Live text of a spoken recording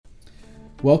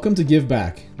Welcome to Give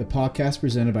Back, the podcast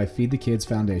presented by Feed the Kids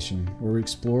Foundation, where we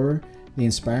explore the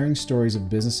inspiring stories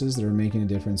of businesses that are making a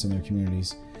difference in their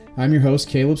communities. I'm your host,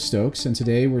 Caleb Stokes, and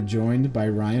today we're joined by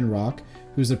Ryan Rocque,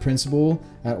 who's the principal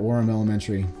at Orem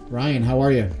Elementary. Ryan, how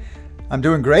are you? I'm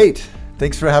doing great.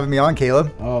 Thanks for having me on,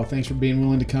 Caleb. Oh, thanks for being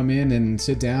willing to come in and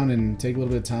sit down and take a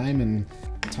little bit of time and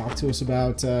talk to us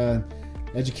about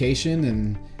education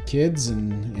and kids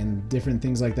and different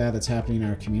things like that that's happening in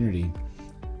our community.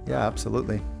 Yeah,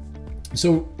 absolutely.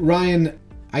 So, Ryan,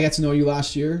 I got to know you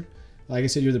last year. Like I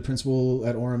said, you're the principal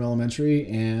at Orem Elementary,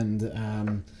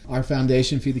 and our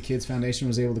foundation, Feed the Kids Foundation,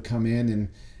 was able to come in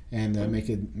and make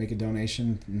a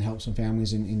donation and help some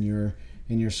families in your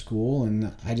school.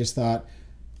 And I just thought,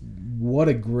 what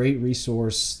a great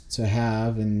resource to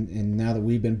have. And now that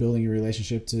we've been building a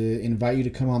relationship, to invite you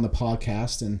to come on the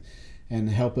podcast and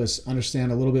help us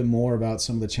understand a little bit more about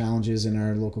some of the challenges in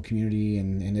our local community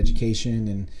and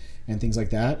education and things like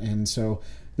that. And so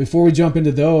before we jump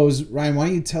into those, Ryan, why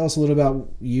don't you tell us a little about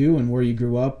you and where you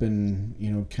grew up and,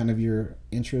 you know, kind of your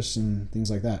interests and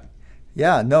things like that?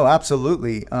 Yeah, no,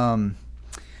 absolutely.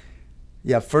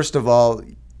 First of all,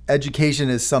 education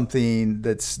is something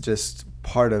that's just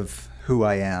part of who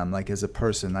I am, like as a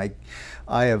person.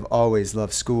 I have always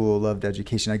loved school, loved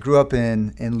education. I grew up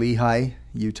in Lehi,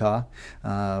 Utah,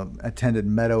 attended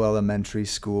Meadow Elementary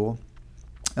School.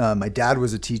 My dad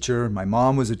was a teacher, my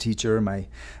mom was a teacher, my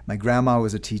grandma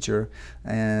was a teacher,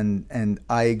 and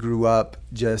I grew up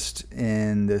just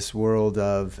in this world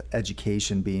of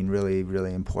education being really,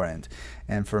 really important.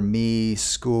 And for me,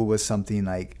 school was something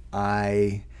like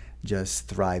I just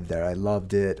thrived there. I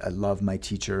loved it. I loved my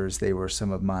teachers. They were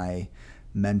some of my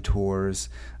mentors.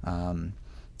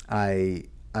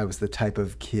 I was the type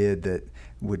of kid that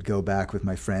would go back with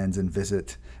my friends and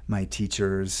visit my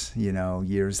teachers, you know,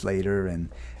 years later and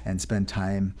spend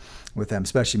time with them,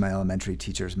 especially my elementary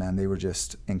teachers, man. They were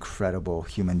just incredible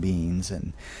human beings,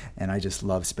 and I just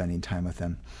loved spending time with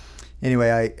them.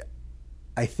 Anyway,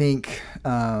 I think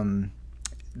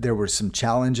there were some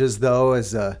challenges, though,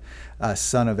 as a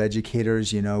son of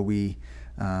educators. You know, we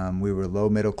were low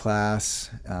middle class.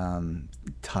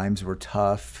 Times were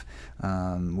tough.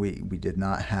 We did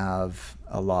not have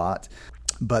a lot.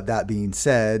 But that being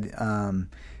said,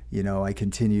 you know, I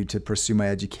continued to pursue my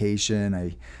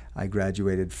education. I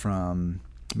graduated from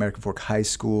American Fork High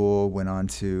School, went on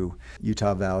to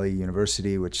Utah Valley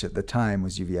University, which at the time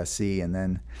was UVSC, and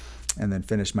then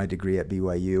finished my degree at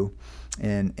BYU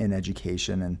in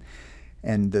education.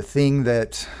 And the thing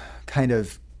that kind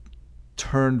of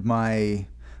turned my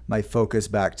focus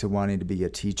back to wanting to be a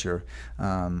teacher,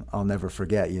 I'll never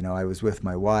forget. You know, I was with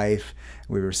my wife.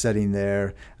 We were sitting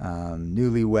there,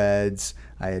 newlyweds.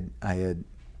 I had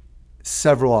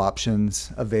several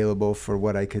options available for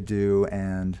what I could do,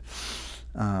 and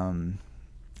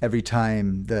every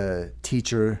time the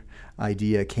teacher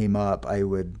idea came up, I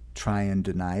would try and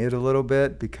deny it a little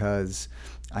bit, because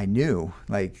I knew,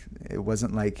 like, it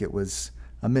wasn't like it was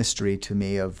a mystery to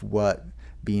me of what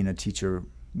being a teacher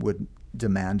would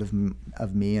demand of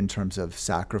me in terms of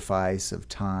sacrifice of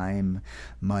time,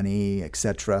 money,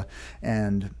 etc.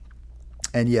 And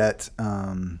yet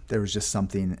there was just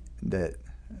something that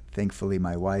thankfully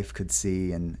my wife could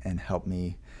see and help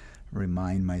me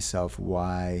remind myself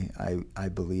why I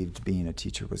believed being a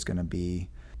teacher was going to be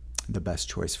the best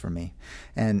choice for me.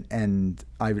 And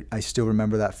I still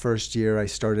remember that first year I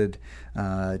started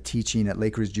teaching at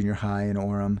Lake Ridge Junior High in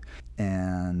Orem,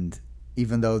 and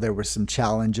even though there were some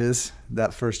challenges,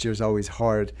 that first year is always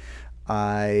hard,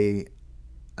 I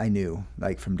knew,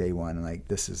 like, from day one, like,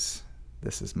 this is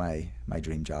my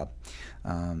dream job.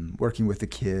 Working with the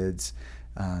kids,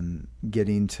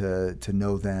 getting to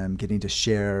know them, getting to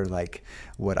share, like,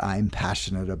 what I'm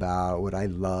passionate about, what I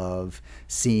love,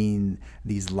 seeing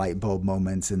these light bulb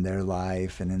moments in their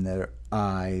life and in their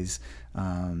eyes.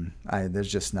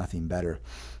 There's just nothing better.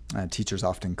 Teachers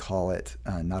often call it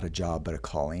not a job, but a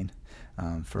calling.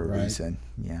 For a right. reason.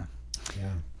 Yeah.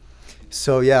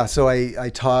 So I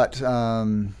taught at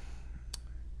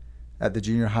the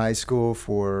junior high school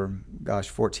for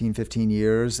 14, 15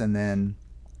 years, and then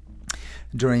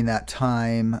during that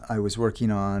time I was working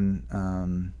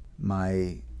on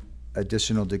my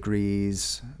additional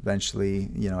degrees.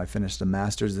 Eventually, you know, I finished a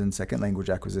master's in second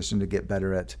language acquisition to get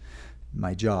better at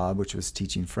my job, which was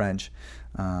teaching French,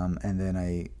 and then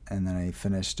I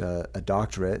finished a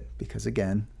doctorate, because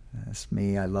again, that's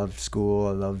me. I loved school.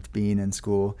 I loved being in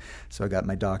school. So I got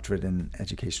my doctorate in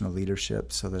educational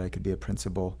leadership so that I could be a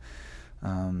principal.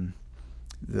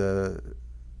 The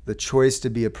choice to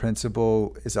be a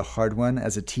principal is a hard one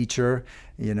as a teacher,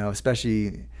 you know,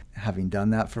 especially having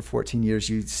done that for 14 years,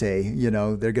 you say,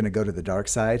 they're going to go to the dark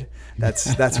side.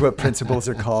 That's what principals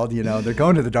are called. They're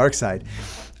going to the dark side.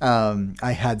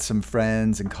 I had some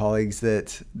friends and colleagues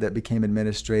that became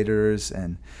administrators,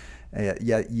 and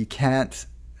you can't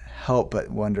help but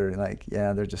wonder,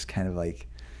 they're just kind of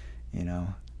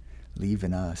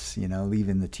leaving us,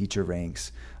 leaving the teacher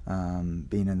ranks,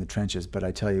 being in the trenches. But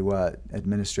I tell you what,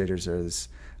 administrators are as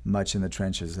much in the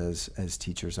trenches as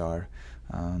teachers are.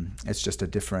 It's just a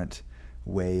different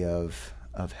way of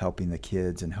helping the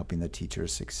kids and helping the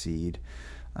teachers succeed.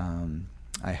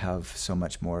 I have so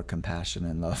much more compassion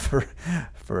and love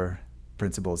for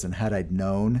principals. And had I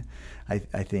known, I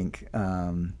think,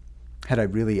 had I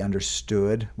really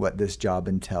understood what this job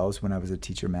entails when I was a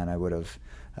teacher, man, I would have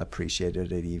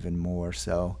appreciated it even more.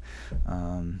 So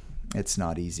it's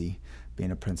not easy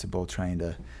being a principal, trying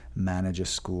to manage a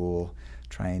school,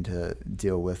 trying to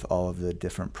deal with all of the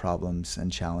different problems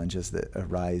and challenges that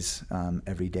arise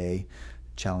every day,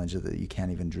 challenges that you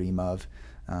can't even dream of,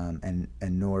 and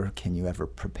nor can you ever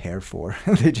prepare for.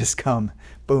 They just come,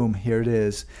 boom, here it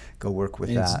is, go work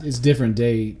with that. It's different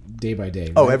day by day,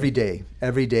 right? Oh, every day.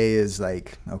 Every day is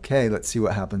okay, let's see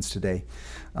what happens today.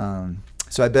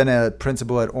 So I've been a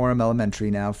principal at Orem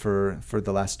Elementary now for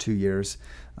the last 2 years.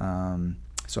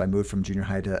 So I moved from junior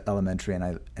high to elementary, and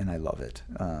I love it.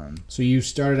 So you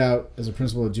started out as a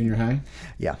principal at junior high?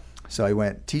 Yeah. So I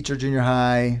went teacher junior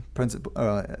high, principal,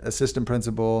 assistant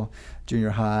principal, junior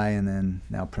high, and then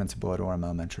now principal at Orem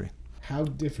Elementary. How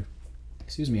different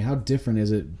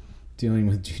is it dealing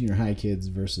with junior high kids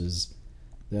versus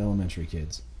the elementary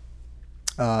kids?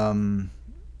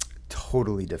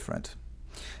 Totally different.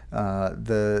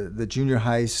 The junior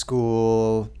high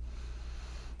school,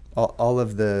 all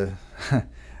of the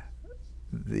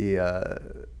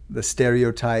the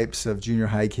stereotypes of junior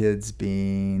high kids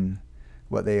being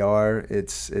what they are,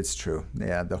 it's true.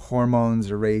 Yeah, the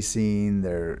hormones are racing.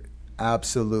 They're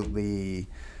absolutely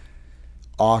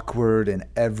awkward in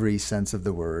every sense of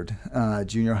the word.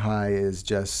 Junior high is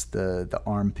just the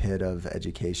armpit of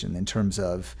education in terms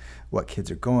of what kids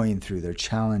are going through, their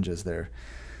challenges, their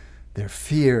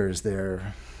fears,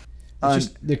 they're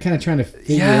kind of trying to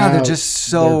figure out they're just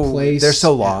so their place, they're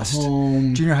so lost.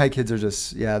 Home, junior high kids are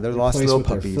just they're lost little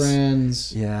puppies. Their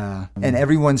friends. Yeah. And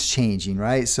everyone's changing,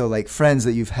 right? So friends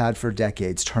that you've had for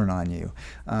decades turn on you.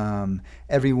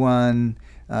 Everyone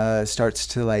starts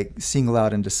to single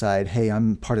out and decide, hey,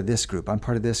 I'm part of this group,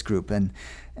 and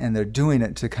they're doing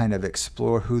it to kind of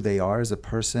explore who they are as a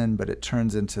person, but it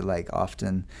turns into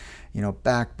often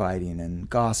backbiting and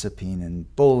gossiping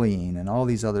and bullying and all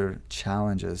these other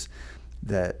challenges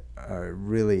that are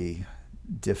really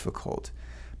difficult.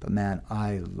 But man,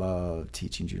 I love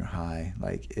teaching junior high.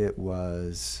 It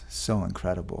was so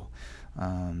incredible.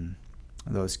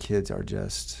 Those kids are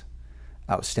just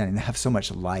outstanding. They have so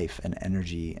much life and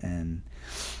energy, and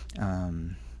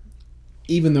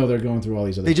even though they're going through all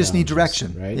these other they just need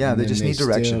direction, right? Yeah, and they just need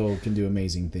direction. Still can do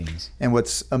amazing things. And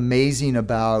what's amazing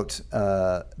about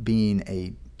being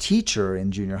a teacher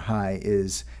in junior high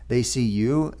is they see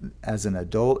you as an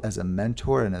adult, as a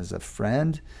mentor, and as a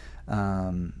friend,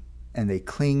 and they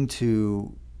cling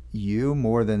to you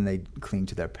more than they cling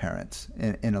to their parents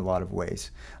in a lot of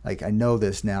ways. I know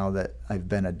this now that I've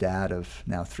been a dad of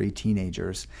now 3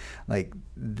 teenagers.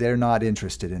 They're not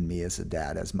interested in me as a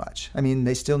dad as much. I mean,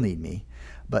 they still need me,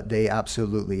 but they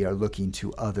absolutely are looking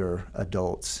to other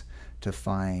adults to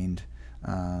find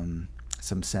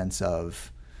some sense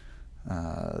of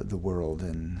the world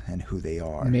and who they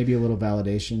are. Maybe a little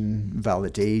validation,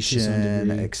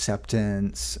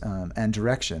 acceptance, and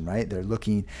direction, right? They're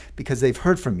looking, because they've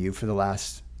heard from you for the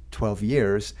last 12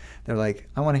 years. They're like,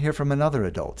 I want to hear from another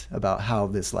adult about how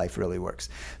this life really works.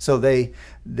 So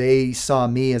they saw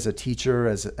me as a teacher,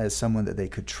 as someone that they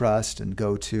could trust and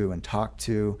go to and talk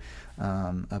to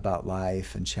about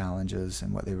life and challenges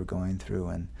and what they were going through.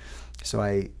 And so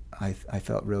I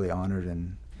felt really honored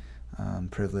and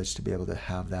privileged to be able to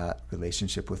have that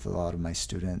relationship with a lot of my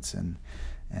students and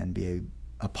be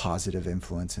a positive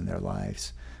influence in their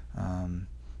lives.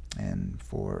 And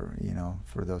for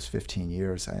those 15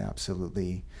 years, I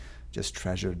absolutely just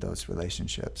treasured those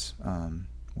relationships.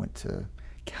 Went to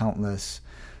countless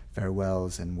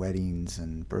farewells and weddings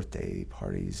and birthday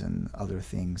parties and other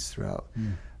things throughout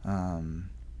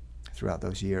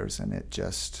those years. And it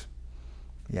just,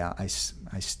 I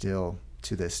still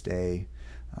to this day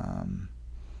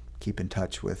keep in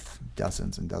touch with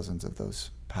dozens and dozens of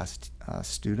those past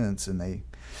students, and they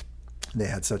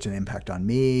had such an impact on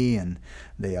me, and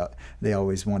they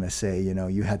always want to say,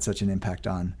 you had such an impact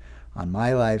on on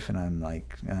my life, and I'm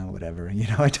like, whatever,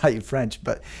 I taught you French,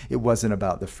 but it wasn't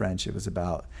about the French. It was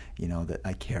about, that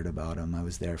I cared about them. I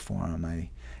was there for them. I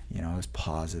was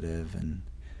positive, and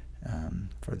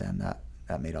for them,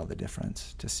 that made all the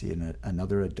difference, to see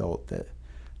another adult that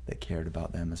cared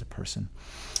about them as a person.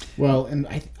 Well, and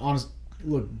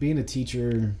look, being a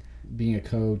teacher, being a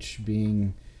coach,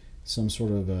 being some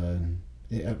sort of an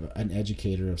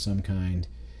educator of some kind,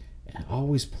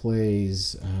 always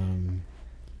plays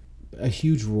a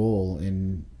huge role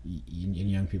in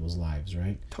young people's lives,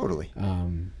 right? Totally.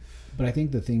 But I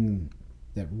think the thing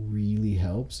that really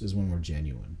helps is when we're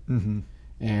genuine. Mm-hmm.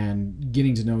 And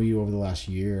getting to know you over the last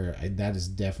year, that is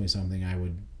definitely something I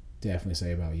would definitely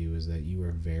say about you, is that you are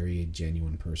a very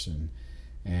genuine person,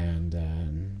 and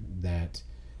that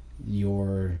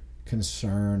your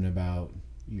concern about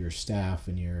your staff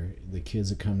and the kids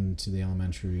that come to the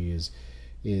elementary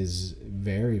is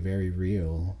very, very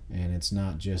real. And it's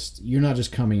not just, you're not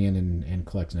just coming in and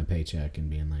collecting a paycheck and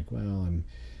being like, well, I'm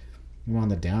on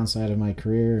the downside of my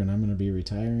career and I'm going to be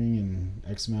retiring in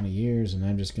X amount of years and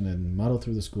I'm just going to muddle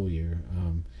through the school year.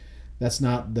 That's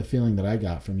not the feeling that I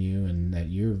got from you, and that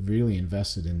you're really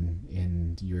invested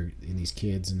in these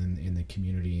kids and in the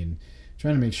community, and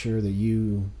trying to make sure that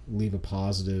you leave a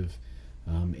positive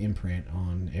imprint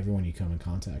on everyone you come in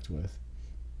contact with.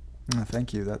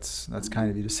 Thank you. That's kind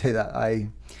of you to say that. I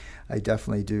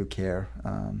definitely do care.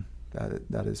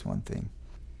 That is one thing.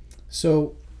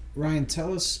 So, Ryan,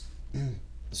 tell us.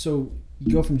 So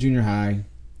you go from junior high,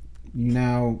 you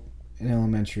now an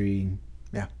elementary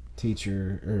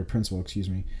teacher or principal, excuse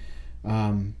me.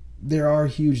 There are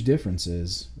huge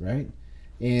differences, right,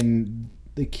 in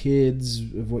the kids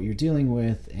of what you're dealing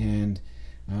with, and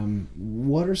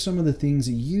what are some of the things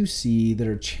that you see that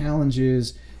are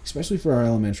challenges, especially for our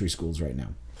elementary schools right now?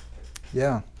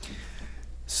 Yeah.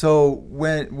 So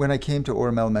when I came to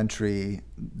Orem Elementary,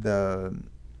 the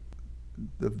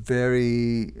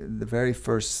very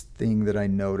first thing that I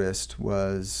noticed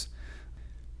was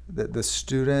that the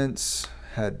students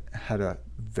had a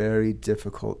very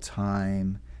difficult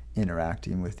time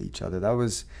interacting with each other. That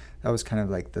was kind of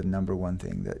like the number one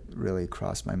thing that really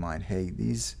crossed my mind. Hey,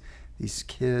 these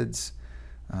kids,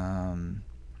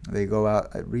 they go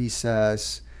out at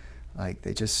recess, like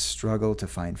they just struggle to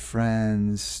find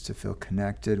friends, to feel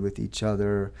connected with each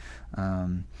other.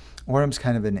 Orem's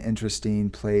kind of an interesting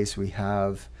place. We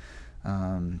have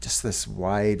just this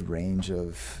wide range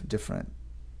of different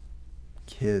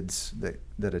kids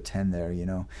that attend there,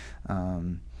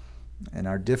 and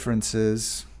our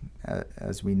differences,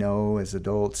 as we know as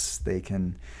adults, they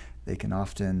can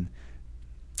often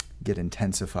get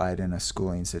intensified in a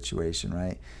schooling situation,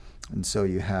 right? And so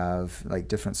you have like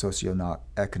different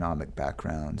socioeconomic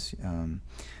backgrounds.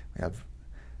 We have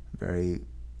very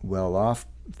well-off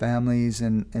families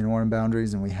in Orem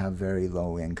boundaries, and we have very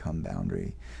low-income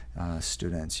boundary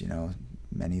students.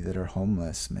 Many that are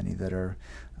homeless, many that are,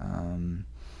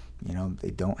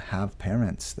 they don't have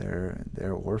parents. They're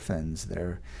orphans.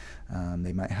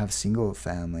 They might have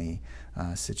single-family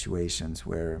situations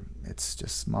where it's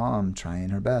just mom trying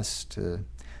her best to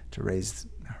raise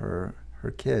her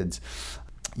kids.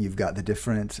 You've got the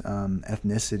different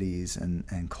ethnicities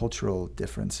and cultural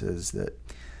differences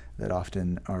that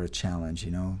often are a challenge.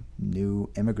 New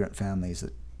immigrant families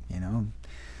that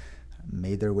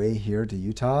made their way here to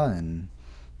Utah and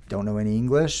don't know any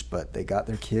English, but they got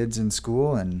their kids in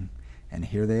school and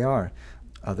here they are.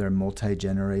 Other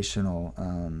multi-generational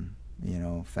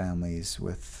families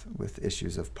with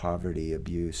issues of poverty,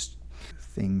 abuse,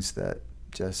 things that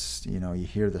just you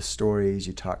hear the stories,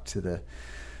 you talk to the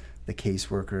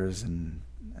caseworkers and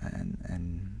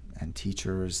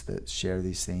teachers that share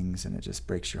these things, and it just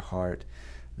breaks your heart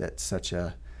that such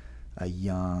a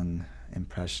young,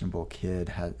 impressionable kid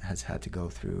has had to go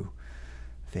through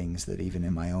things that even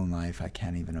in my own life I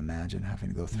can't even imagine having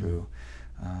to go through.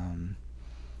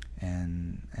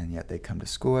 And yet they come to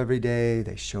school every day,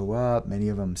 they show up, many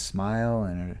of them smile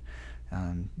and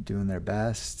are doing their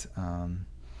best, and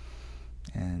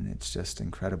it's just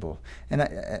incredible. And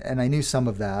I knew some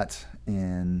of that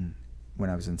when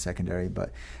I was in secondary,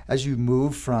 but as you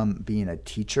move from being a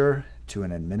teacher to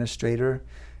an administrator,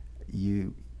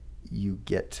 you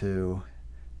get to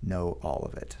know all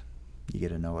of it. You get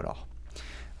to know it all.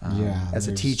 As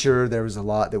a teacher, there was a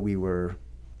lot that we were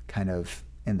kind of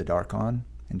in the dark on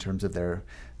in terms of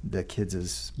the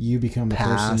kids' you become the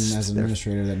past, person as an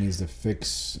administrator that needs to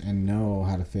fix and know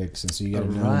how to fix, and so you got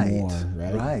to know more,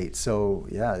 right? Right. So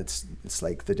yeah, it's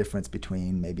like the difference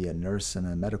between maybe a nurse and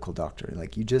a medical doctor.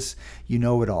 Like you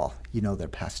know it all. You know their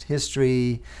past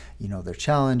history, you know their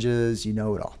challenges, you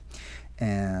know it all.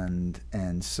 And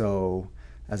so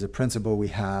as a principal, we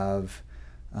have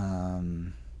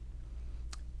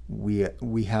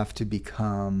we have to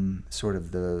become sort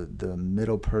of the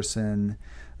middle person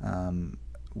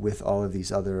with all of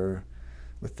these other,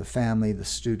 with the family, the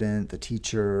student, the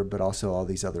teacher, but also all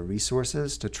these other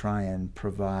resources to try and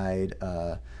provide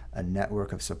a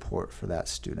network of support for that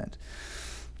student.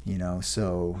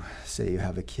 So say you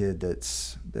have a kid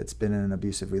that's been in an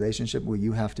abusive relationship, well,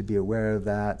 you have to be aware of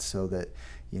that so that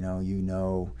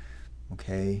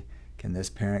okay, can this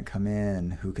parent come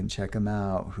in? Who can check them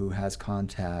out? Who has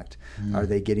contact? Are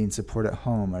they getting support at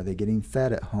home? Are they getting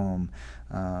fed at home?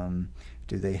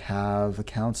 Do they have a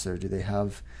counselor? Do they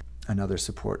have another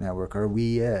support network? Are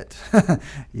we it?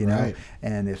 Right.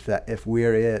 And if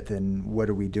we're it, then what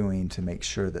are we doing to make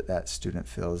sure that student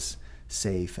feels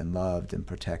safe and loved and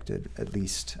protected, at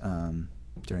least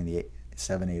during the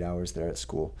 7-8 hours they're at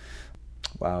school?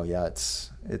 Wow, yeah,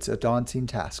 it's a daunting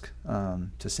task,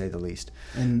 to say the least.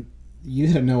 And you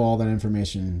had to know all that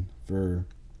information for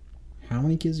how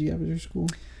many kids do you have at your school?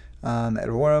 At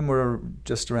Orem, we're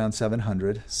just around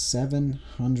 700.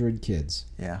 700 kids.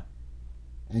 Yeah.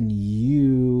 And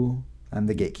I'm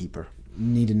the gatekeeper.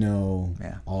 Need to know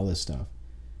Yeah. all this stuff.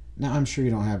 Now, I'm sure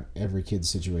you don't have every kid's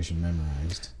situation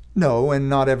memorized. No, and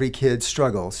not every kid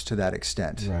struggles to that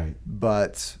extent. Right.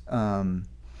 But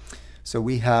so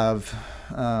we have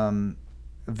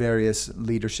various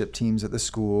leadership teams at the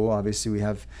school. Obviously, we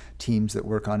have teams that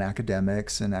work on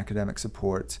academics and academic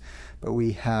supports, but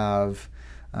we have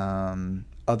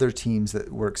other teams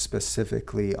that work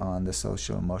specifically on the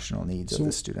social emotional needs of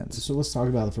the students. So let's talk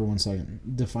about it for 1 second.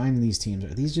 Define these teams.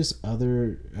 Are these just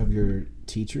other of your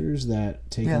teachers that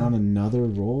take on another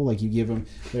role? Like you give them,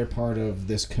 they're part of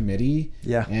this committee.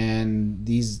 Yeah. And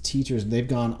these teachers, they've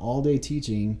gone all day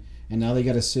teaching, and now they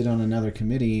got to sit on another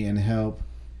committee and help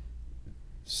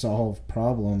solve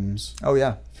problems. Oh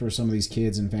yeah. For some of these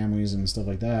kids and families and stuff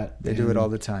like that. They do it all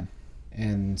the time.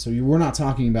 And so we're not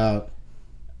talking about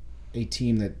a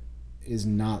team that is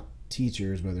not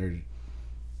teachers, but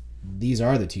these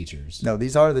are the teachers. No,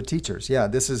 these are the teachers. Yeah,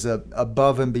 this is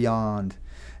above and beyond.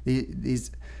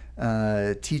 These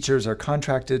teachers are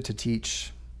contracted to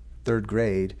teach 3rd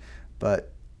grade,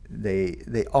 but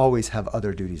they always have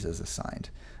other duties as assigned.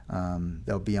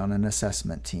 They'll be on an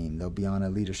assessment team. They'll be on a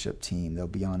leadership team. They'll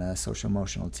be on a social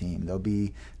emotional team. They'll be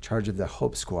in charge of the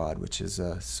Hope Squad, which is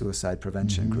a suicide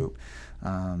prevention group.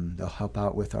 They'll help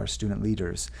out with our student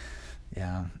leaders.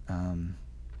 Yeah.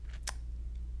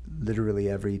 Literally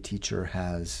every teacher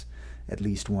has at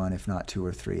least one, if not 2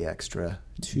 or 3 extra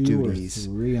duties.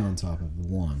 2 or 3 on top of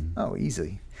one. Oh,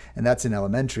 easily. And that's in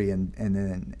elementary, and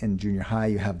then in junior high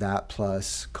you have that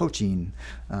plus coaching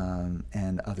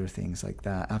and other things like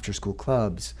that. After school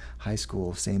clubs, high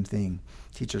school, same thing.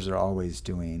 Teachers are always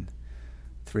doing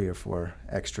 3 or 4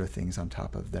 extra things on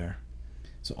top of their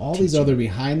So all teaching. these other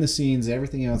behind the scenes,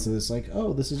 everything else, it's like,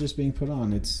 oh, this is just being put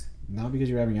on. It's not because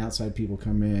you're having outside people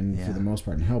come in for the most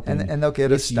part and help. And they'll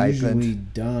get a stipend. It's usually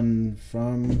done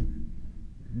from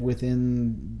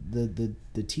within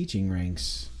the teaching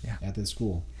ranks at the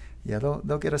school. Yeah,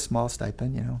 they'll get a small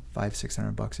stipend,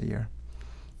 $500-600 a year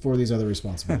for these other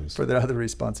responsibilities. For their other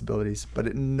responsibilities, but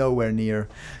it nowhere near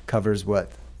covers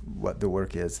what the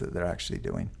work is that they're actually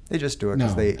doing. They just do it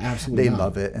because they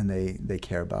love it and they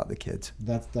care about the kids.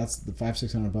 That's the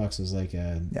 $500-600 is like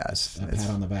a pat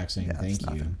on the back saying thank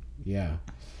you. Yeah.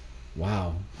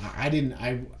 Wow. I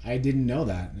didn't know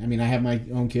that. I mean, I have my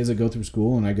own kids that go through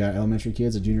school, and I got elementary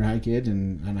kids, a junior high kid,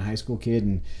 and a high school kid,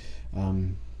 and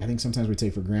I think sometimes we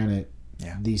take for granted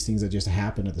these things that just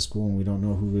happen at the school, and we don't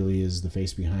know who really is the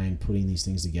face behind putting these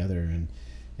things together,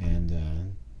 and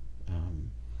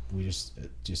we just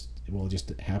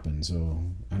it happens. So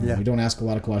I don't know, we don't ask a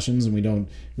lot of questions, and we don't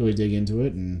really dig into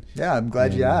it. And I'm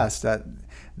glad you asked.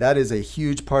 That is a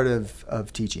huge part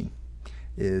of teaching,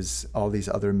 is all these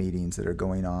other meetings that are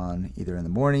going on either in the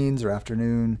mornings or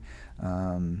afternoon,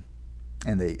 and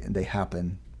they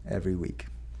happen every week,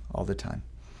 all the time.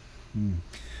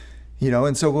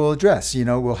 And so we'll address,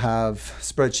 we'll have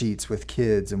spreadsheets with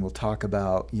kids, and we'll talk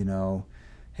about,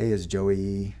 hey, is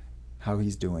Joey, how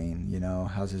he's doing,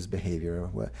 how's his behavior,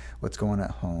 what's going on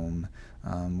at home,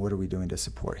 what are we doing to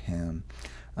support him,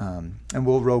 and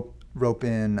we'll rope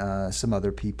in some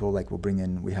other people. Like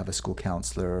we have a school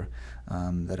counselor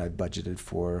that I've budgeted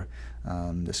for.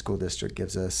 The school district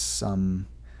gives us some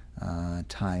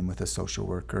time with a social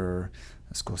worker,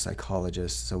 a school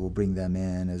psychologist, so we'll bring them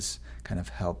in as kind of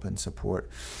help and support.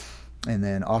 And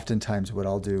then oftentimes what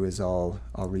I'll do is I'll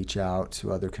reach out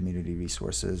to other community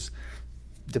resources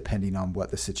depending on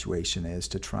what the situation is,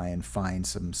 to try and find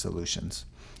some solutions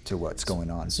to what's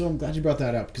going on. So I'm glad you brought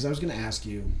that up, because I was going to ask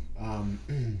you,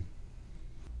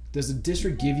 does the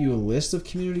district give you a list of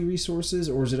community resources,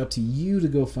 or is it up to you to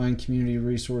go find community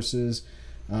resources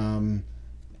through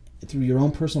your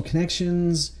own personal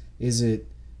connections? Is it,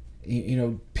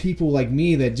 people like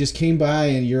me that just came by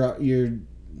and your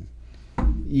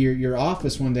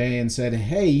office one day and said,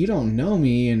 "Hey, you don't know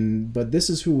me, but this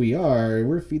is who we are.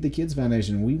 We're Feed the Kids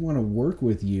Foundation. We want to work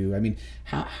with you." I mean,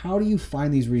 how do you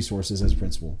find these resources as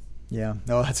principal? Yeah,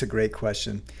 no, that's a great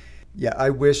question. Yeah, I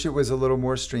wish it was a little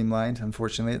more streamlined.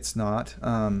 Unfortunately, it's not.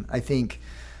 I think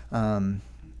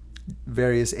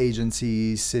various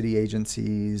agencies, city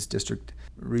agencies, district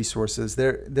resources,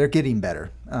 they're getting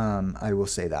better. I will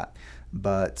say that.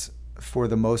 But for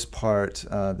the most part,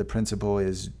 the principal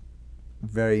is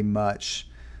very much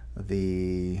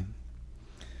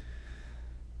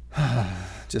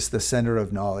just the center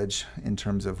of knowledge in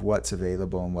terms of what's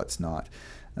available and what's not.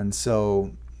 And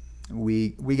so we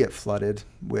get flooded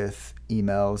with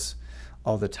emails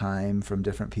all the time from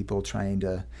different people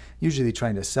usually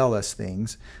trying to sell us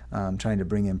things, trying to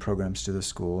bring in programs to the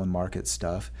school and market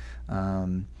stuff.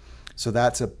 So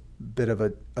that's a bit of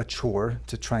a chore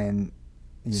to try and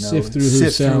sift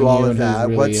through all of that.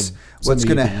 Really what's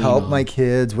going to help my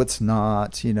kids, what's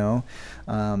not, So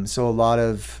a lot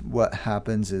of what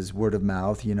happens is word of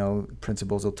mouth.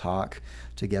 Principals will talk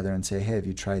together and say, "Hey, have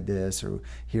you tried this?" Or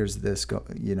 "Here's this.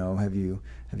 Have you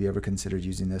ever considered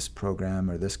using this program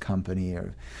or this company?"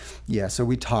 So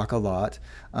we talk a lot.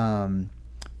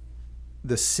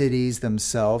 The cities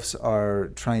themselves are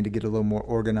trying to get a little more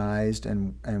organized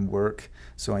and work.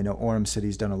 So I know Orem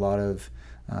City's done a lot of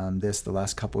the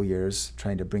last couple years,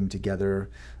 trying to bring together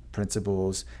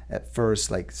principals. At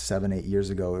first, like 7-8 years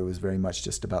ago, it was very much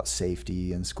just about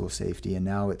safety and school safety, and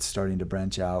now it's starting to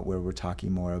branch out where we're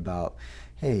talking more about,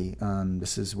 hey,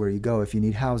 this is where you go if you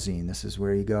need housing. This is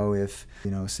where you go if,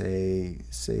 say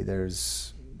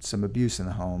there's some abuse in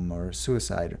the home or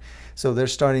suicide. So they're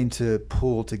starting to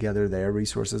pull together their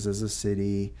resources as a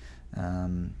city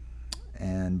and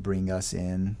bring us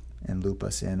in and loop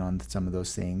us in on some of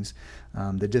those things.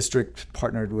 The district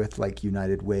partnered with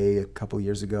United Way a couple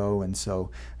years ago, and so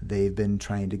they've been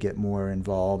trying to get more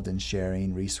involved in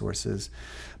sharing resources.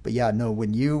 But yeah, no,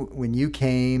 when you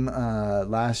came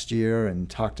last year and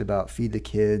talked about Feed the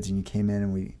Kids, and you came in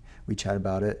and we chatted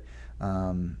about it,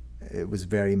 it was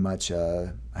very much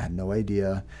I had no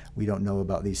idea. We don't know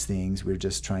about these things. We're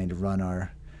just trying to run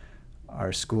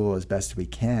our school as best we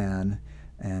can.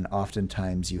 And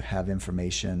oftentimes you have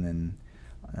information, and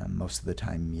most of the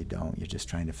time you don't. You're just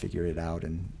trying to figure it out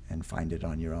and find it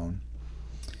on your own.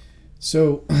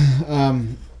 So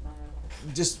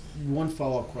just one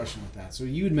follow-up question with that. So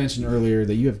you had mentioned earlier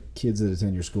that you have kids that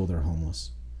attend your school that are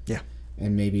homeless. Yeah.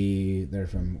 And maybe they're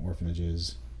from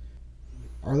orphanages.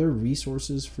 Are there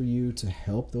resources for you to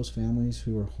help those families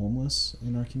who are homeless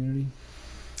in our community?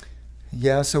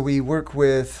 Yeah, so we work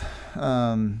with,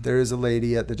 there is a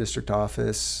lady at the district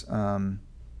office.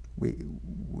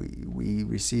 We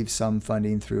receive some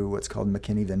funding through what's called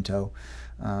McKinney-Vento.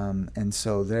 And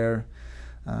so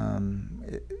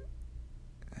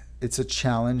it's a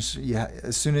challenge.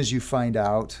 As soon as you find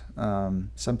out,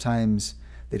 sometimes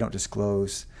they don't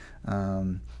disclose.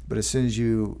 But as soon as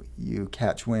you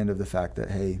catch wind of the fact that,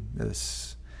 hey,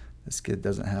 this kid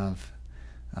doesn't have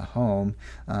a home,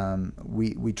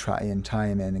 we try and tie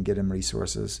him in and get him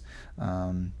resources,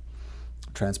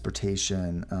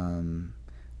 transportation,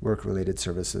 work-related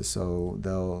services. So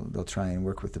they'll try and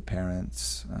work with the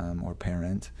parents or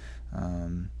parent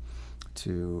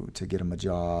to get him a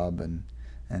job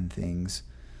and things.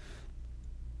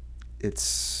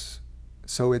 It's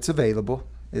available.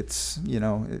 It's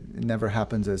it never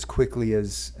happens as quickly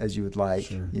as you would like.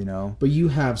 Sure. But you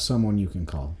have someone you can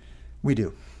call. We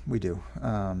do.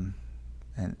 And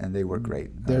they work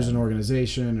great. There's an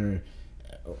organization,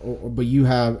 but you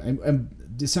have, and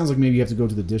it sounds like maybe you have to go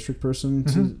to the district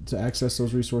person to access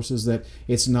those resources. That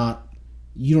it's not,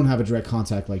 you don't have a direct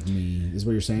contact like me, is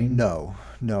what you're saying? No.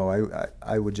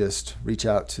 I would just reach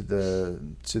out to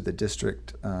the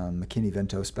district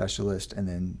McKinney-Vento specialist, and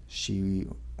then she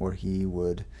or he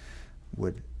would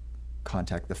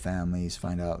contact the families,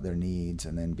 find out their needs,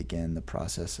 and then begin the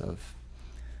process of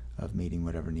meeting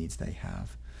whatever needs they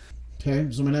have.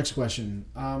 Okay, so my next question.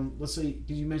 Let's say,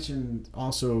 because you mentioned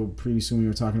also previously when we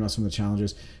were talking about some of the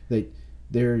challenges, that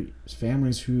there are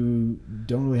families who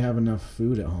don't really have enough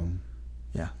food at home.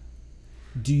 Yeah.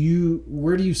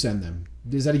 Where do you send them?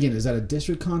 Is that a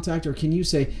district contact, or can you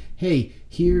say, hey,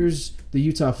 here's the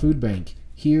Utah Food Bank,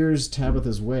 here's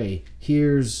Tabitha's Way,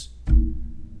 here's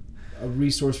a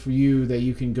resource for you that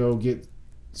you can go get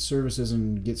services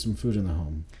and get some food in the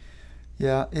home?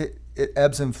 Yeah, it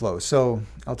ebbs and flows. So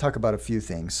I'll talk about a few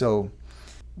things. So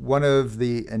one of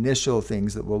the initial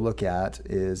things that we'll look at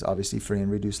is obviously free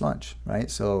and reduced lunch,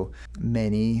 right? So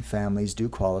many families do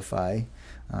qualify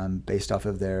based off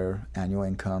of their annual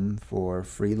income for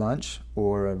free lunch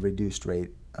or a reduced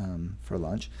rate for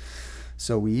lunch.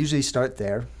 So we usually start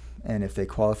there, and if they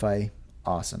qualify,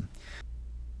 awesome.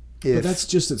 But that's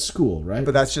just at school, right?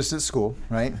 But that's just at school,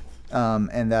 right?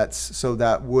 And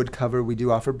that would cover, we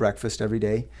do offer breakfast every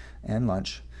day and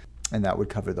lunch, and that would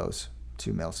cover those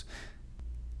 2 meals.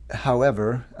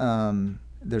 However,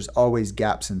 there's always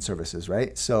gaps in services,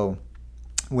 right? So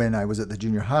when I was at the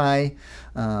junior high,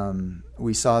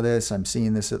 we saw this. I'm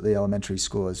seeing this at the elementary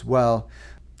school as well.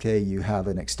 Okay, you have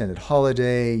an extended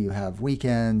holiday, you have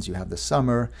weekends, you have the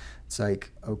summer. It's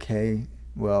like, okay,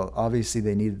 well, obviously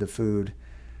they needed the food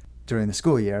during the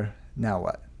school year. Now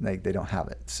what? Like, they don't have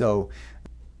it. So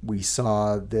we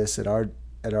saw this at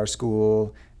our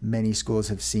school. Many schools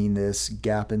have seen this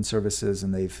gap in services,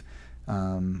 and they've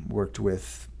worked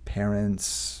with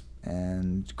parents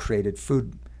and created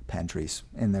food pantries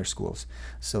in their schools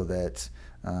so that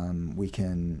we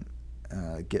can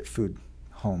get food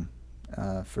home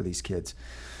for these kids.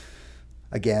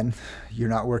 Again, you're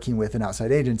not working with an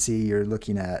outside agency. You're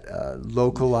looking at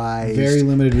localized, very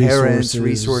limited parents,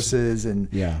 resources, and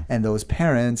yeah. and those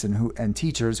parents and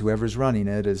teachers, whoever's running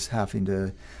it, is having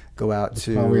to go out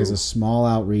to probably as a small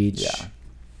outreach. Yeah,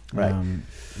 right.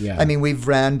 Yeah. I mean, we've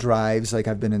ran drives. Like,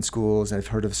 I've been in schools. I've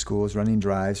heard of schools running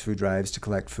drives, food drives to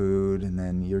collect food, and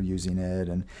then you're using it.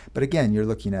 But again, you're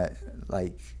looking at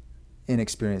like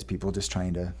inexperienced people just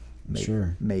trying to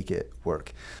make it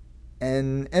work.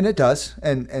 And it does,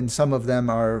 and some of them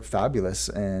are fabulous,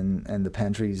 and the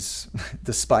pantries,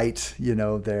 despite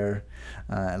their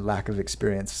lack of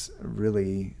experience,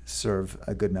 really serve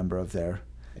a good number of their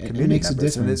community it makes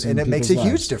members, a difference, and it makes a lives.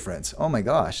 huge difference. Oh my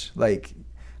gosh! Like,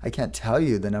 I can't tell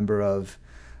you the number of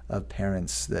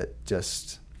parents that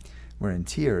just were in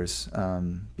tears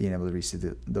being able to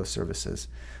receive those services.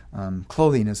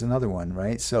 Clothing is another one,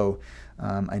 right? So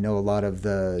I know a lot of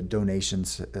the donation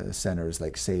centers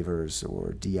like Savers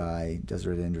or DI,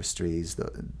 Desert Industries,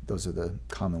 those are the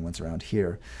common ones around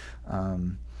here.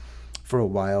 For a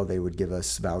while, they would give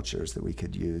us vouchers that we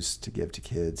could use to give to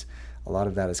kids. A lot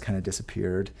of that has kind of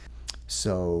disappeared.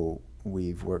 So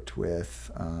we've worked with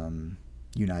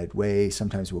United Way.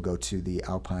 Sometimes we'll go to the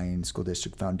Alpine School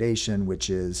District Foundation, which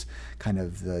is kind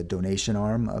of the donation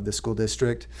arm of the school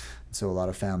district. So a lot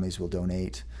of families will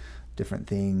donate different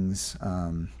things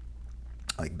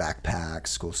like backpacks,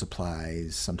 school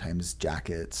supplies, sometimes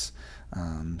jackets,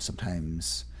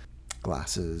 sometimes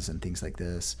glasses and things like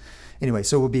this. Anyway,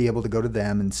 so we'll be able to go to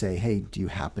them and say, hey, do you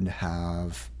happen to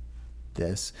have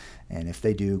this? And if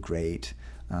they do, great.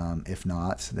 If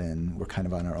not, then we're kind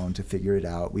of on our own to figure it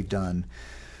out. We've done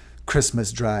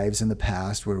Christmas drives in the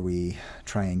past where we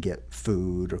try and get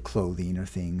food or clothing or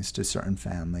things to certain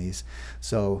families.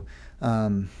 So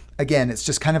again, it's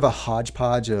just kind of a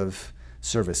hodgepodge of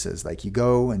services. Like, you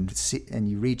go and see and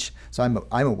you reach. So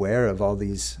I'm aware of all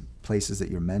these places that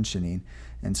you're mentioning,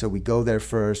 and so we go there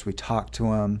first. We talk to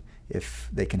them. If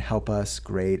they can help us,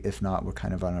 great. If not, we're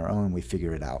kind of on our own. We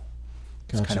figure it out.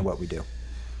 Gotcha. That's kind of what we do.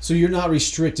 So you're not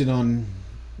restricted on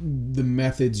the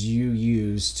methods you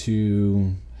use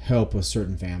to help a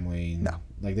certain family? No.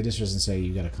 Like, the district doesn't say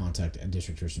you got to contact a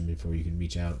district person before you can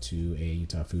reach out to a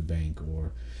Utah Food Bank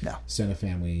or send a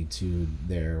family to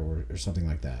there or something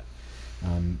like that.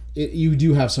 You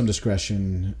do have some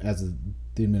discretion as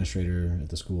the administrator at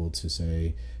the school to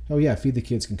say, oh yeah, Feed the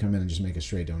Kids can come in and just make a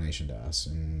straight donation to us,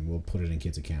 and we'll put it in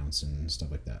kids' accounts and stuff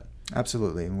like that.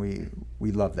 Absolutely, and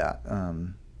we love that.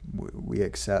 We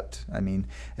accept. I mean,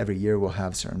 every year we'll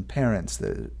have certain parents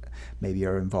that maybe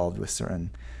are involved with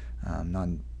certain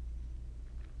non-profits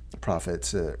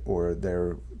or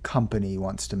their company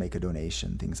wants to make a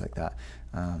donation, things like that.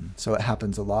 So it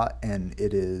happens a lot, and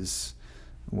it is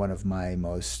one of my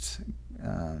most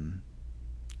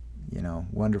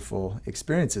wonderful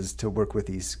experiences to work with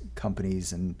these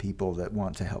companies and people that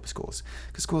want to help schools,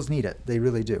 because schools need it. They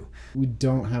really do. We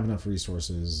don't have enough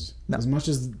resources. No. As much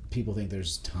as people think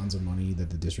there's tons of money that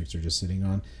the districts are just sitting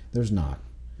on, there's not.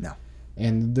 No.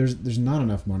 And there's not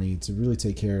enough money to really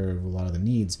take care of a lot of the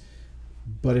needs.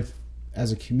 But if,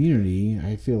 as a community,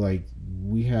 I feel like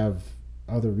we have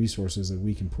other resources that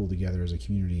we can pull together as a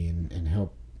community and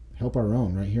help our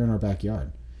own right here in our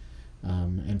backyard.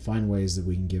 And find ways that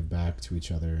we can give back to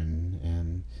each other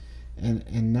and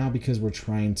not because we're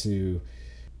trying to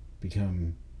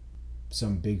become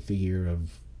some big figure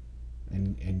of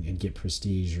and get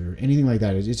prestige or anything like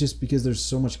that. It's just because there's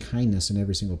so much kindness in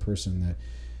every single person that,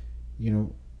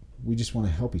 we just want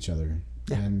to help each other.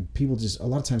 Yeah. And a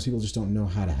lot of times people just don't know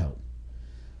how to help.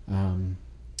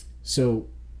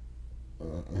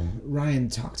 Ryan,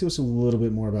 talk to us a little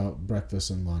bit more about breakfast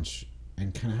and lunch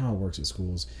and kind of how it works at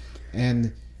schools,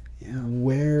 and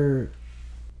where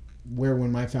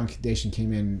when my foundation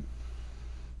came in,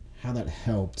 how that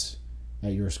helped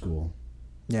at your school.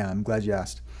 Yeah, I'm glad you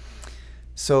asked.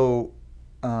 So,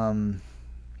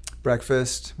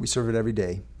 breakfast, we serve it every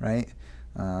day, right?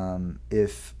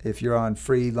 If you're on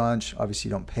free lunch, obviously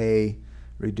you don't pay.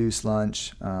 Reduced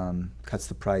lunch cuts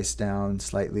the price down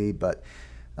slightly, but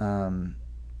the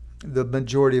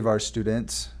majority of our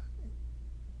students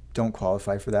don't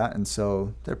qualify for that, and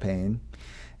so they're paying.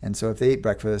 And so if they eat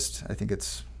breakfast, I think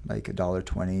it's like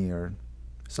 $1.20 or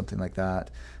something like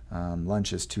that.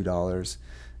 Lunch is $2,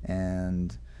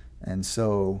 and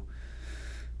so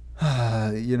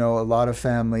a lot of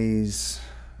families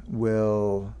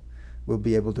will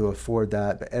be able to afford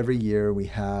that, but every year we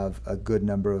have a good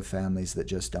number of families that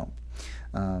just don't,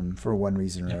 for one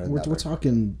reason or another. We're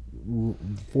talking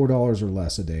 $4 or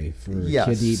less a day for a kid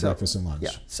to eat breakfast and lunch.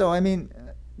 Yeah. So I mean,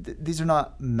 these are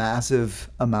not massive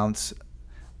amounts.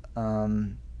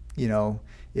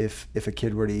 If a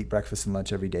kid were to eat breakfast and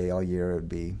lunch every day all year, it would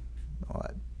be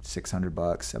 $600,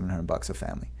 $700 a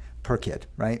family per kid,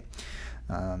 right?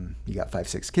 You got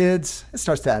 5-6 kids, it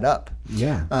starts to add up.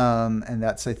 Yeah. And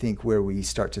that's, I think, where we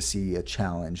start to see a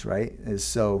challenge, right? Is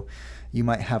so you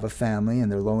might have a family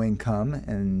and they're low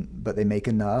income, but they make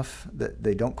enough that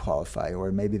they don't qualify,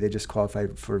 or maybe they just qualify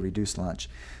for reduced lunch.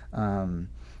 And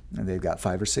they've got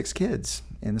 5 or 6 kids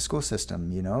in the school system.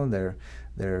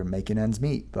 They're making ends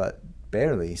meet, but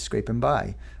barely scraping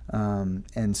by.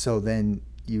 And so then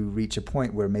you reach a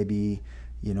point where maybe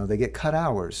they get cut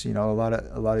hours. A lot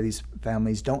of these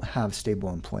families don't have stable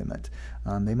employment.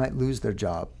 They might lose their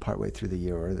job partway through the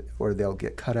year, or they'll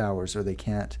get cut hours, or they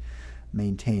can't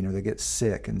maintain, or they get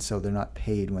sick, and so they're not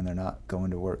paid when they're not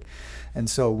going to work. And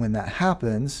so when that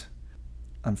happens,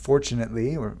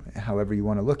 unfortunately, or however you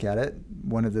want to look at it,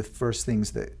 one of the first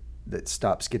things that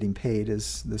stops getting paid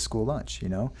is the school lunch.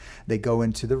 They go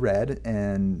into the red,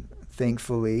 and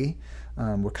thankfully,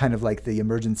 we're kind of like the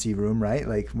emergency room, right?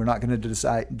 Like, we're not going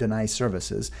to deny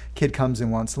services. Kid comes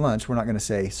and wants lunch. We're not going to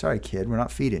say, sorry, kid, we're not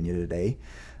feeding you today.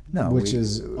 No, which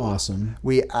is awesome.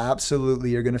 We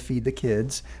absolutely are going to feed the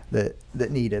kids that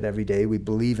need it every day. We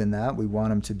believe in that. We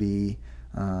want them to be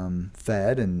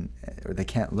fed, or they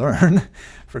can't learn,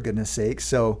 for goodness sake.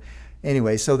 So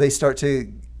anyway, so they start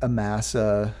to amass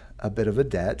a bit of a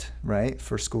debt, right,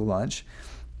 for school lunch.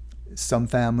 Some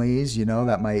families,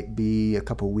 that might be a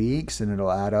couple weeks, and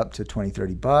it'll add up to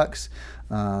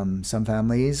 $20-$30. Some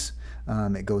families,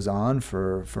 it goes on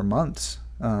for months.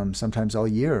 Sometimes all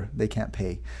year they can't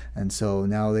pay, and so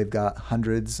now they've got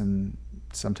hundreds and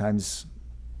sometimes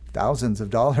thousands of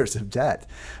dollars of debt,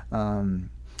 and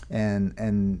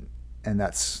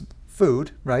that's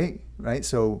food, right?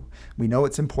 So we know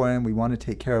it's important. We want to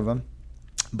take care of them,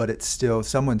 but it's still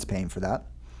someone's paying for that,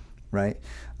 right?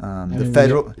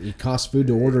 It costs food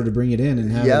to order to bring it in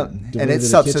and have it and it's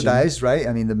subsidized, kitchen. Right?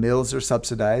 I mean, the meals are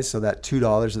subsidized, so that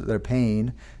 $2 that they're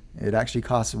paying, it actually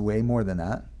costs way more than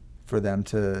that for them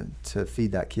to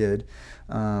feed that kid.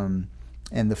 And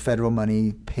the federal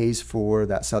money pays for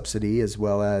that subsidy as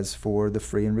well as for the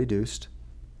free and reduced.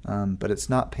 But it's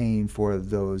not paying for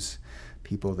those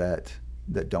people that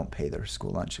don't pay their school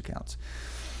lunch accounts.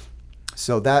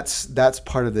 So that's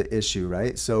part of the issue,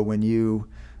 right? So when you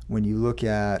look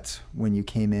at when you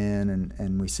came in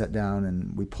and we sat down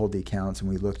and we pulled the accounts and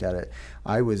we looked at it,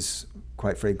 I was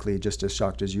quite frankly just as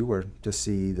shocked as you were to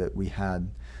see that we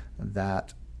had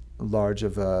that large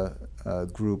of a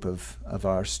group of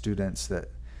our students that.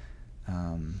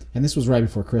 And this was right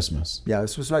before Christmas. Yeah,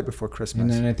 this was right before Christmas.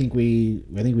 And then I think we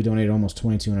donated almost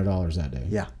 $2,200 that day.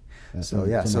 Yeah. So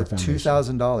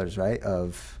 $2,000, right,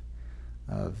 of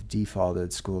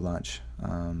defaulted school lunch.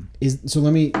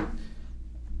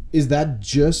 Is that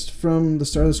just from the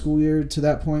start of the school year to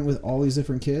that point with all these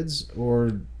different kids,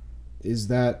 or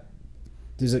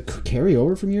does it carry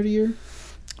over from year to year?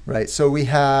 Right. So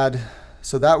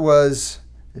that was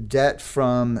debt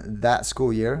from that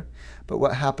school year. But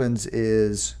what happens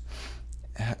is,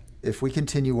 if we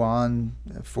continue on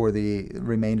for the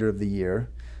remainder of the year,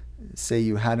 say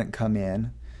you hadn't come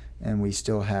in, and we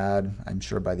still had, I'm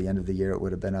sure by the end of the year it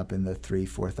would have been up in the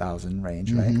 3,000-4,000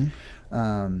 range, mm-hmm.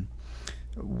 right?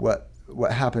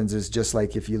 What happens is, just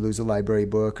like if you lose a library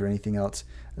book or anything else,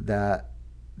 that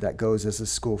goes as a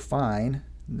school fine.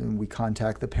 Then we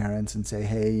contact the parents and say,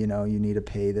 hey, you need to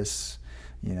pay this,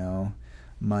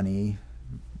 money.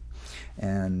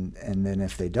 And then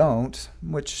if they don't,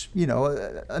 which,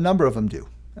 a number of them do,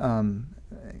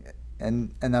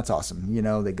 and that's awesome.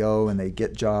 They go and they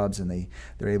get jobs and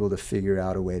they're able to figure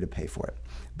out a way to pay for it.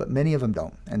 But many of them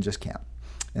don't and just can't.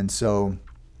 And so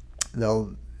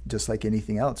they'll, just like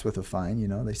anything else with a fine,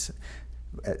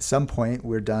 at some point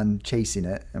we're done chasing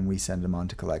it and we send them on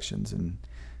to collections and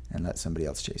let somebody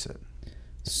else chase it.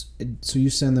 So you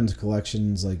send them to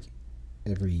collections like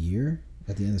every year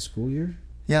at the end of the school year?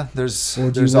 Yeah, there's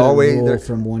always roll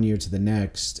from one year to the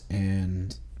next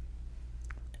and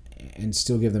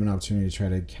still give them an opportunity to try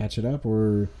to catch it up,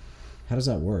 or how does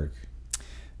that work?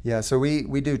 Yeah, so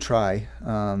we do try,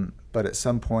 but at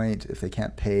some point, if they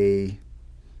can't pay,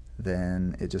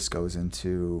 then it just goes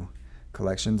into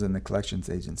collections, and the collections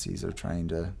agencies are trying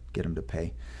to get them to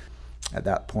pay. At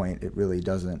that point, it really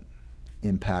doesn't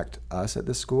impact us at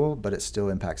the school, but it still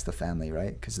impacts the family,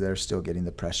 right? Because they're still getting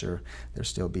the pressure, they're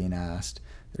still being asked,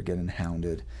 they're getting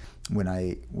hounded. When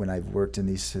I've worked in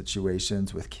these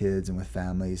situations with kids and with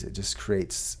families, it just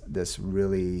creates this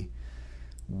really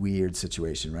weird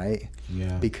situation, right?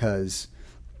 Yeah. Because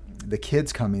the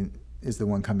kid's is the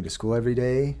one coming to school every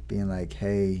day, being like,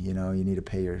 hey, you need to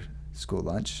pay your school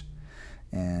lunch,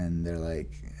 and they're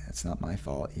like, it's not my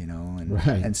fault, and right.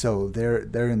 And so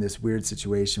they're in this weird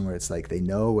situation where it's like they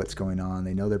know what's going on,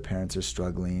 they know their parents are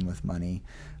struggling with money,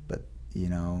 but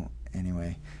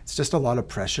anyway, it's just a lot of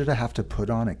pressure to have to put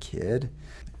on a kid,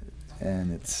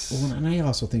 and it's. Well, and I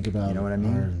also think about what I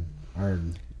mean? our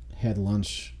head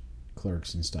lunch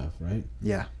clerks and stuff, right?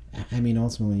 Yeah. I mean,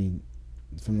 ultimately,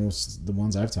 from the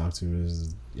ones I've talked to,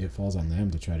 is it falls on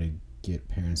them to try to get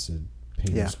parents to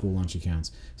pay their school lunch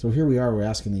accounts. So here we are, we're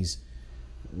asking these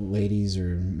ladies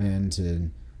or men to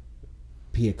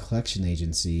be a collection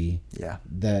agency. Yeah.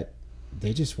 That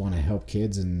they just want to help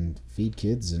kids and feed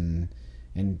kids and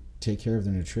take care of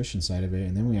the nutrition side of it,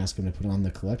 and then we ask them to put on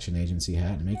the collection agency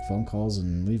hat and make phone calls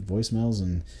and leave voicemails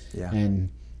and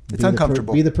it's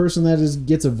uncomfortable. Be the person that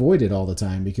gets avoided all the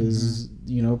time because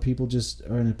people just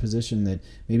are in a position that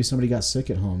maybe somebody got sick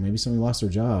at home, maybe somebody lost their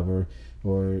job,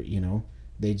 or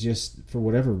they just, for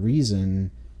whatever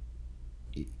reason,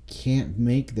 can't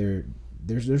make they're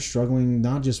struggling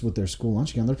not just with their school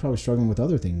lunch account, they're probably struggling with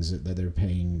other things that they're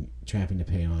having to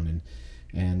pay on,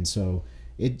 and so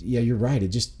you're right,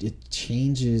 it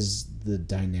changes the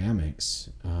dynamics,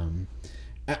 and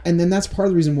then that's part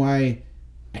of the reason why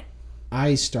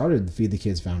I started the Feed the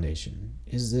Kids Foundation,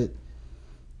 is that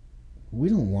we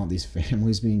don't want these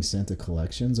families being sent to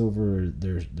collections over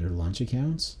their lunch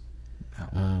accounts.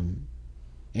 No.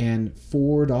 And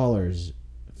 $4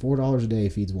 a day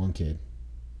feeds one kid.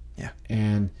 Yeah.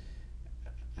 And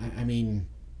I mean,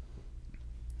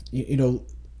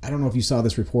 I don't know if you saw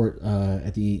this report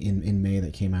in May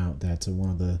that came out that one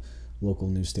of the local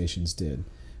news stations did.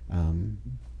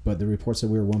 But the report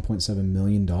said we were $1.7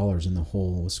 million in the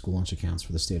hole with school lunch accounts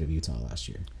for the state of Utah last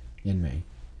year in May.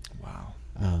 Wow.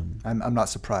 I'm not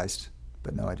surprised,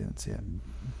 but no, I didn't see it.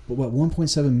 But what,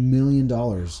 $1.7 million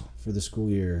for the school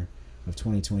year of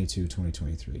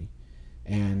 2022-2023.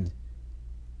 And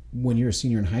when you're a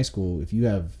senior in high school, if you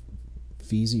have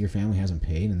fees that your family hasn't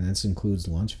paid, and this includes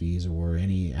lunch fees or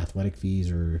any athletic fees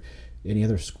or any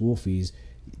other school fees,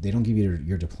 they don't give you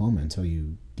your diploma until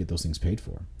you get those things paid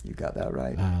for. You got that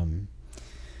right.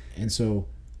 And so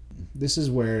this is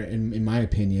where, in my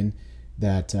opinion,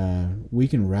 that we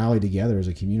can rally together as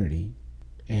a community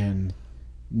and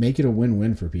make it a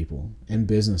win-win for people and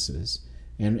businesses,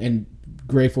 and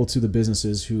grateful to the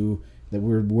businesses that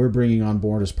we're bringing on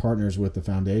board as partners with the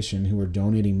foundation, who are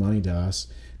donating money to us,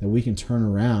 that we can turn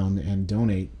around and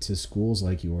donate to schools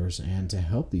like yours and to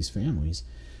help these families,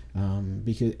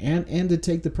 because and to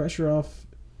take the pressure off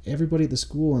everybody at the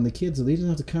school and the kids, so he doesn't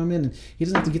have to come in and he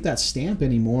doesn't have to get that stamp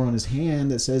anymore on his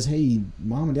hand that says, hey,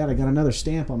 mom and dad, I got another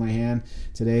stamp on my hand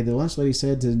today. The lunch lady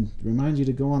said to remind you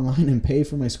to go online and pay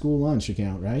for my school lunch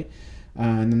account, right?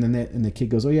 And then the kid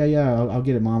goes, oh yeah, I'll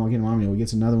get it, mom. He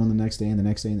gets another one the next day and the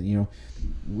next day, and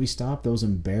we stop those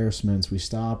embarrassments. We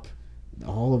stop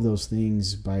all of those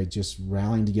things by just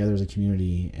rallying together as a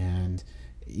community. And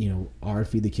our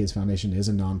Feed the Kids Foundation is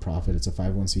a nonprofit. It's a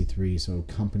 501c3. So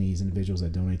companies, individuals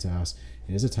that donate to us,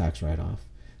 it is a tax write-off.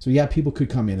 So yeah, people could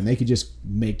come in and they could just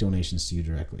make donations to you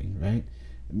directly, right?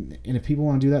 And if people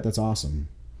want to do that, that's awesome.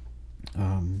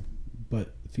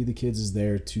 But Feed the Kids is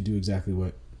there to do exactly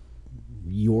what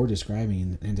you're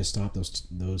describing and to stop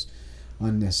those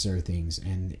unnecessary things.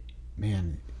 And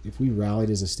man, if we rallied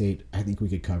as a state, I think we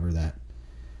could cover that,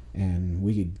 and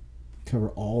we could cover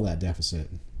all that deficit.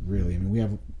 Really, I mean, we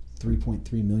have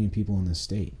 3.3 million people in this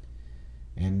state,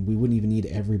 and we wouldn't even need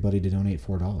everybody to donate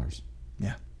 $4.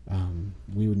 Yeah.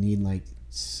 We would need like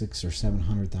 600,000 or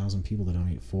 700,000 people to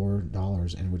donate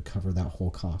 $4, and it would cover that whole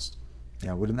cost.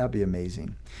 Yeah, wouldn't that be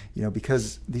amazing?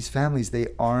 Because these families, they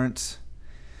aren't,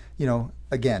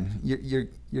 again,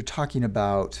 you're talking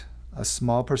about a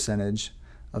small percentage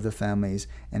of the families,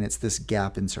 and it's this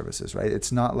gap in services, right?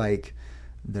 It's not like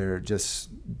they're just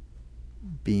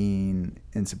being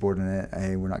insubordinate.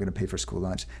 Hey, we're not going to pay for school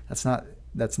lunch. That's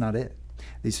not it.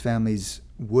 These families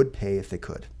would pay if they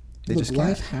could. They Look, just can't.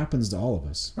 life happens to all of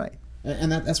us. Right.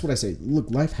 And that's what I say. Look,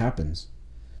 life happens.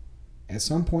 At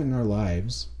some point in our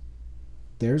lives,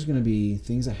 there's going to be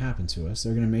things that happen to us.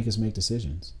 They're going to make us make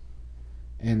decisions.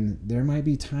 And there might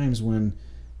be times when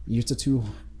you're a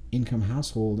two-income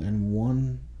household and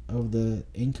one of the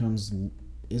incomes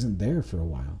isn't there for a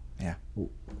while. Yeah.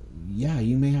 Yeah,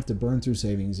 you may have to burn through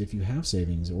savings if you have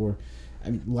savings.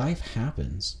 Life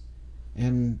happens.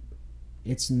 And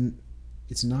it's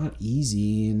not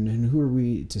easy, and who are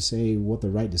we to say what the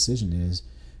right decision is,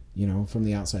 from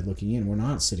the outside looking in? We're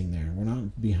not sitting there. We're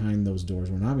not behind those doors.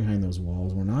 We're not behind those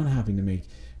walls. We're not having to make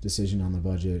a decision on the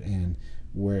budget and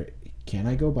where can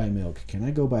I go buy milk? Can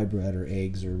I go buy bread or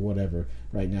eggs or whatever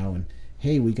right now? And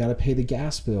hey, we got to pay the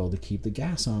gas bill to keep the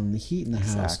gas on and the heat in the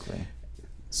house. Exactly.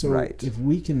 So right. If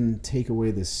we can take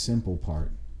away this simple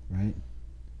part, right,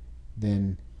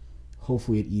 then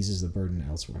hopefully it eases the burden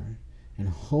elsewhere. And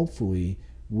hopefully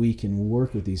we can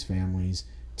work with these families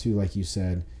to, like you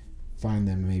said, find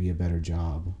them maybe a better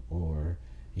job, or,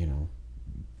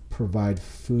 provide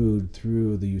food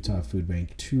through the Utah Food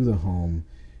Bank to the home.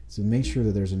 So make sure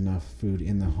that there's enough food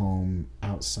in the home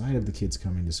outside of the kids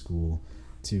coming to school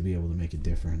to be able to make a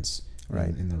difference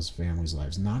in those families'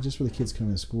 lives. Not just for the kids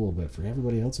coming to school, but for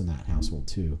everybody else in that household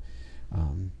too.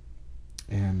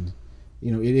 And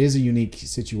it is a unique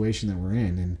situation that we're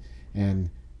in, and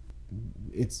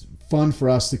it's fun for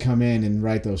us to come in and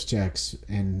write those checks,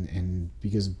 and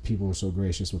because people are so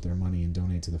gracious with their money and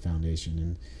donate to the foundation,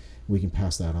 and we can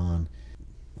pass that on.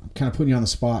 I'm kind of putting you on the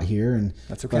spot here, and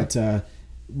that's okay. But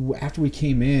after we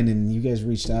came in and you guys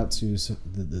reached out to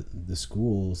the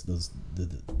schools,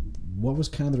 what was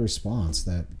kind of the response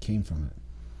that came from it?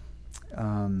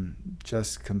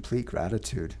 Just complete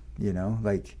gratitude,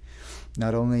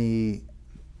 not only,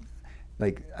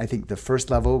 I think the first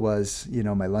level was,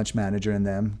 my lunch manager and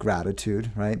them,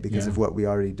 gratitude, right? Because of what we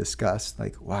already discussed.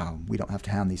 Wow, we don't have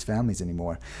to hound these families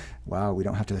anymore. Wow, we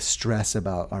don't have to stress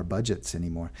about our budgets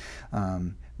anymore.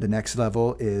 The next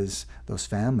level is those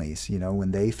families,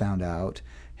 when they found out,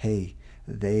 hey,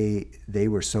 they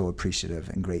were so appreciative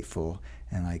and grateful,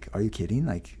 and are you kidding?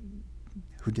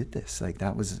 Who did this?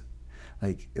 That was,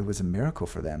 it was a miracle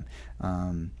for them.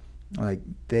 I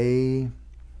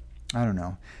don't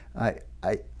know. I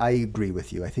agree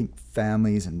with you. I think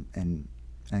families and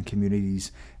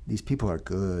communities, these people are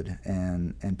good,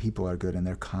 and people are good, and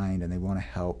they're kind, and they want to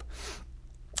help,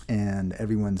 and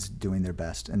everyone's doing their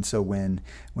best. And so when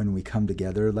we come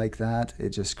together like that, it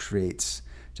just creates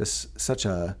just such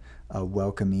a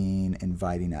welcoming,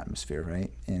 inviting atmosphere,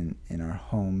 right? In our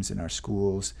homes, in our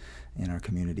schools, in our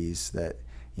communities, that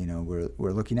we're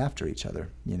looking after each other.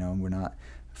 We're not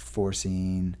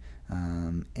forcing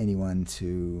anyone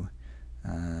to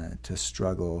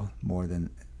struggle more than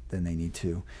they need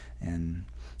to, and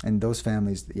those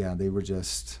families, they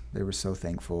were so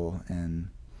thankful,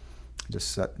 and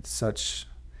just such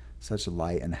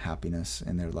light and happiness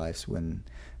in their lives when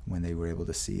they were able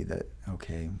to see that,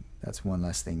 okay, that's one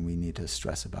less thing we need to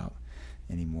stress about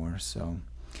anymore. So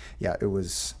it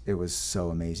was so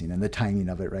amazing, and the timing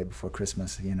of it right before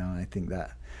Christmas, I think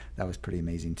that was pretty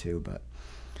amazing too. But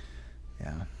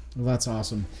yeah. Well, that's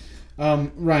awesome.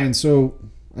 Ryan, so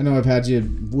I know I've had you a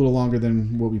little longer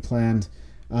than what we planned.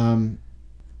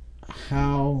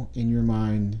 How, in your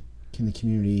mind, can the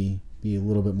community be a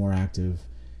little bit more active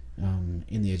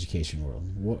in the education world?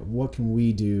 What can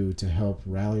we do to help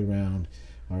rally around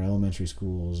our elementary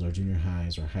schools, our junior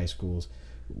highs, our high schools?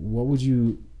 What would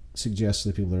you suggest to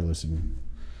the people that are listening?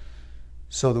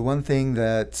 So the one thing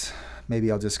that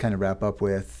maybe I'll just kind of wrap up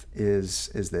with is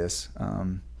this.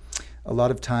 A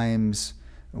lot of times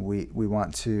we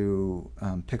want to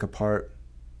pick apart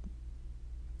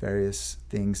various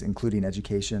things, including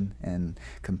education, and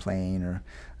complain or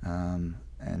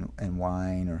and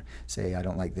whine or say, I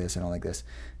don't like this, I don't like this.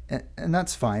 And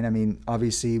that's fine. I mean,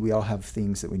 obviously we all have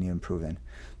things that we need to improve in.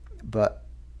 But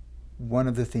one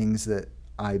of the things that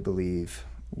I believe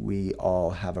we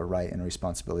all have a right and a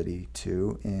responsibility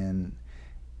to in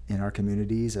our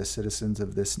communities as citizens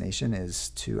of this nation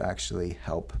is to actually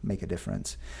help make a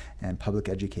difference. And public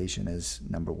education is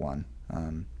number one.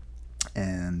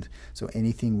 And so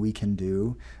anything we can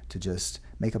do to just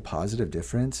make a positive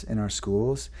difference in our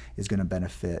schools is going to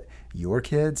benefit your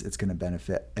kids. It's going to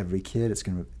benefit every kid. It's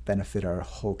going to benefit our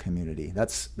whole community.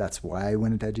 That's why I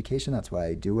went into education. That's why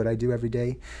I do what I do every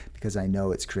day, because I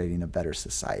know it's creating a better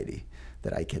society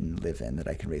that I can live in, that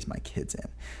I can raise my kids in.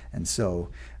 And so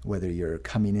whether you're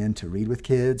coming in to read with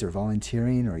kids or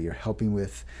volunteering, or you're helping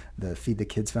with the Feed the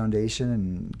Kids Foundation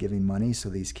and giving money so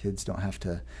these kids don't have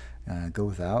to go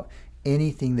without,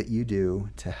 anything that you do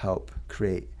to help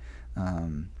create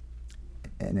and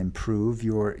improve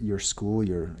your school,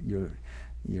 your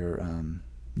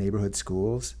neighborhood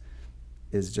schools,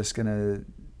 is just going to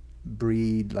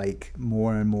breed like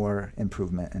more and more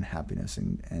improvement and happiness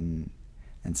and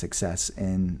success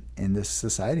in this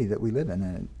society that we live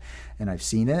in. And I've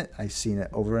seen it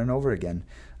over and over again.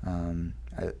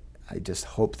 I just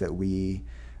hope that we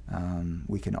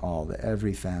can all, that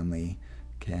every family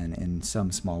can in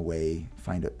some small way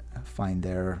find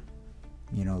their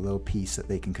little piece that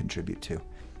they can contribute to.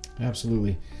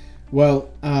 Absolutely.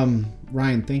 Well,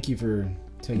 Ryan, thank you for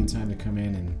taking time to come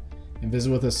in and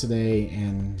visit with us today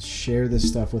and share this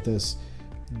stuff with us.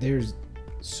 There's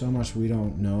so much we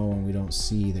don't know and we don't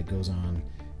see that goes on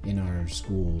in our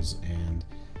schools, and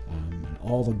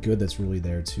all the good that's really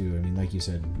there too. I mean, like you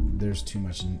said, there's too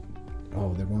much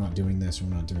that we're not doing this,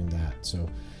 we're not doing that. So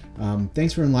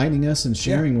thanks for enlightening us and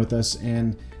sharing with us.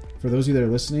 And for those of you that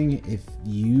are listening, if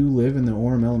you live in the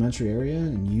Orem Elementary area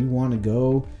and you want to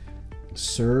go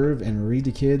serve and read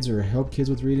to kids or help kids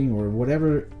with reading or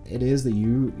whatever it is that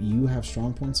you have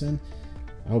strong points in,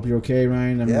 I hope you're okay,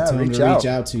 Ryan. I'm going to tell them to reach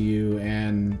out to you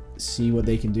and see what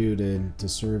they can do to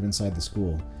serve inside the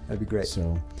school. That'd be great.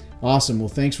 So awesome. Well,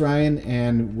 thanks, Ryan.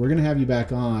 And we're going to have you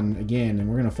back on again, and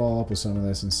we're going to follow up with some of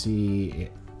this and see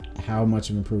how much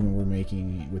of improvement we're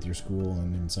making with your school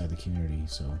and inside the community.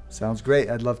 So sounds great.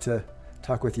 I'd love to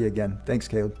talk with you again. Thanks,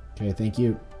 Caleb. Okay, thank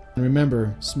you. And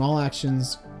remember, small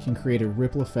actions can create a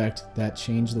ripple effect that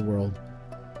change the world.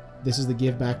 This is the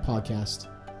Give Back Podcast.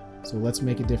 So let's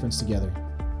make a difference together.